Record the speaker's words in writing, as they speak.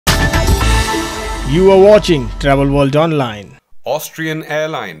You are watching Travel World Online. Austrian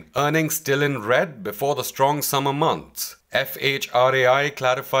Airline earnings still in red before the strong summer months. FHRAI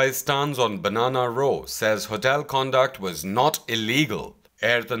clarifies stance on banana row, says hotel conduct was not illegal.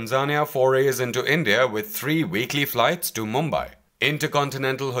 Air Tanzania forays into India with 3 weekly flights to Mumbai.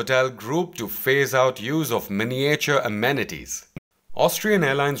 InterContinental Hotels Group to phase out use of miniature amenities. Austrian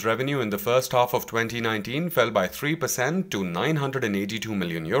Airlines revenue in the first half of 2019 fell by 3% to 982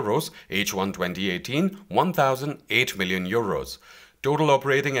 million euros, H1 2018 1008 million euros. Total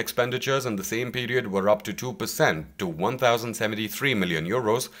operating expenditures in the same period were up to 2% to 1073 million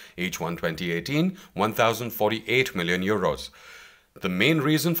euros, H1 2018 1048 million euros. The main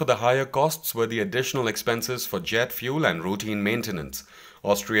reason for the higher costs were the additional expenses for jet fuel and routine maintenance.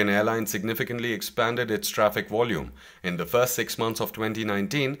 Austrian Airlines significantly expanded its traffic volume. In the first 6 months of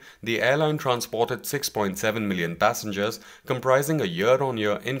 2019, the airline transported 6.7 million passengers, comprising a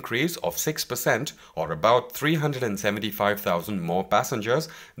year-on-year increase of 6% or about 375,000 more passengers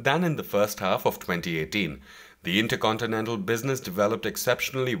than in the first half of 2018. The intercontinental business developed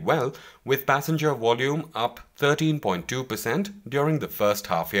exceptionally well, with passenger volume up 13.2% during the first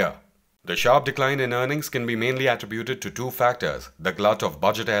half year. The sharp decline in earnings can be mainly attributed to 2 factors: the glut of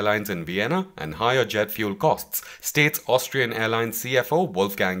budget airlines in Vienna and higher jet fuel costs, states Austrian Airlines CFO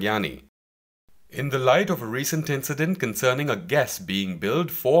Wolfgang Jani. In the light of a recent incident concerning a guest being billed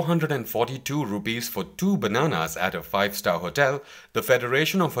 442 rupees for 2 bananas at a 5-star hotel, the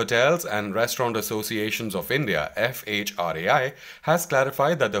Federation of Hotels and Restaurant Associations of India (FHRAI) has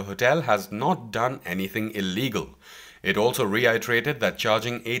clarified that the hotel has not done anything illegal. It also reiterated that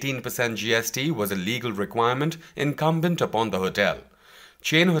charging 18% GST was a legal requirement incumbent upon the hotel.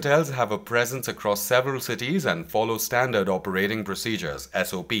 Chain hotels have a presence across several cities and follow standard operating procedures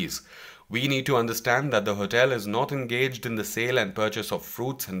 (SOPs). We need to understand that the hotel is not engaged in the sale and purchase of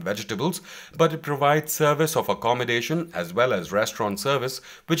fruits and vegetables, but it provides service of accommodation as well as restaurant service,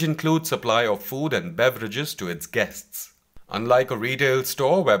 which includes supply of food and beverages to its guests. Unlike a retail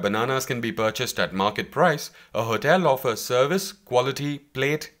store where bananas can be purchased at market price, a hotel offers service, quality,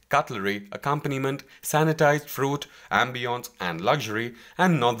 plate, cutlery, accompaniment, sanitized fruit, ambience and luxury,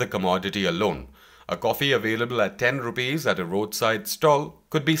 and not the commodity alone. A coffee available at 10 rupees at a roadside stall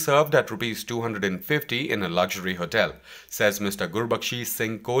could be served at rupees 250 in a luxury hotel, says Mr. Gurbakshi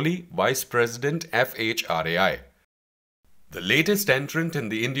Singh Kohli, Vice President FHRAI. The latest entrant in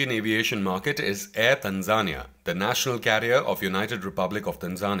the Indian aviation market is Air Tanzania, the national carrier of United Republic of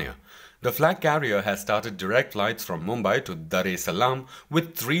Tanzania. The flag carrier has started direct flights from Mumbai to Dar es Salaam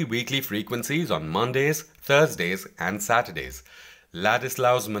with 3 weekly frequencies on Mondays, Thursdays and Saturdays.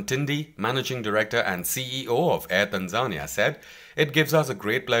 Ladislaus Matindi, Managing Director and CEO of Air Tanzania, said, "It gives us a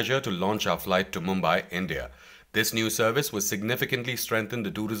great pleasure to launch our flight to Mumbai, India. This new service will significantly strengthen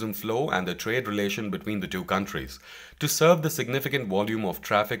the tourism flow and the trade relation between the 2 countries. To serve the significant volume of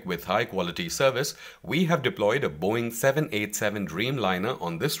traffic with high-quality service, we have deployed a Boeing 787 Dreamliner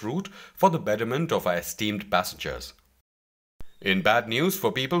on this route for the betterment of our esteemed passengers." In bad news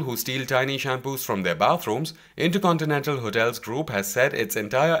for people who steal tiny shampoos from their bathrooms, InterContinental Hotels Group has said its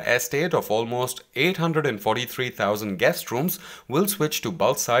entire estate of almost 843,000 guest rooms will switch to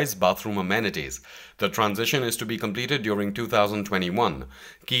bulk-size bathroom amenities. The transition is to be completed during 2021.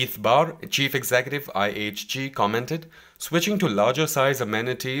 Keith Barr, Chief Executive IHG, commented, "Switching to larger size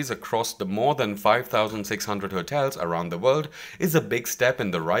amenities across the more than 5,600 hotels around the world is a big step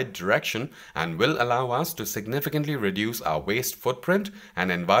in the right direction and will allow us to significantly reduce our waste footprint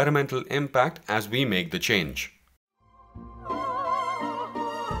and environmental impact as we make the change."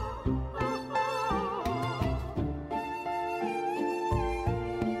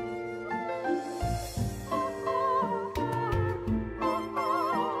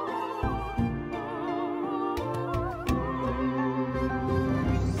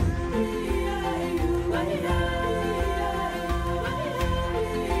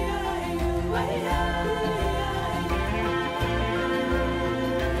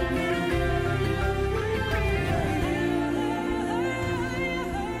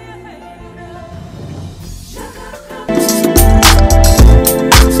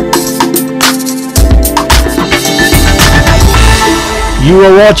 You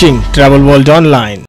are watching Travel World Online.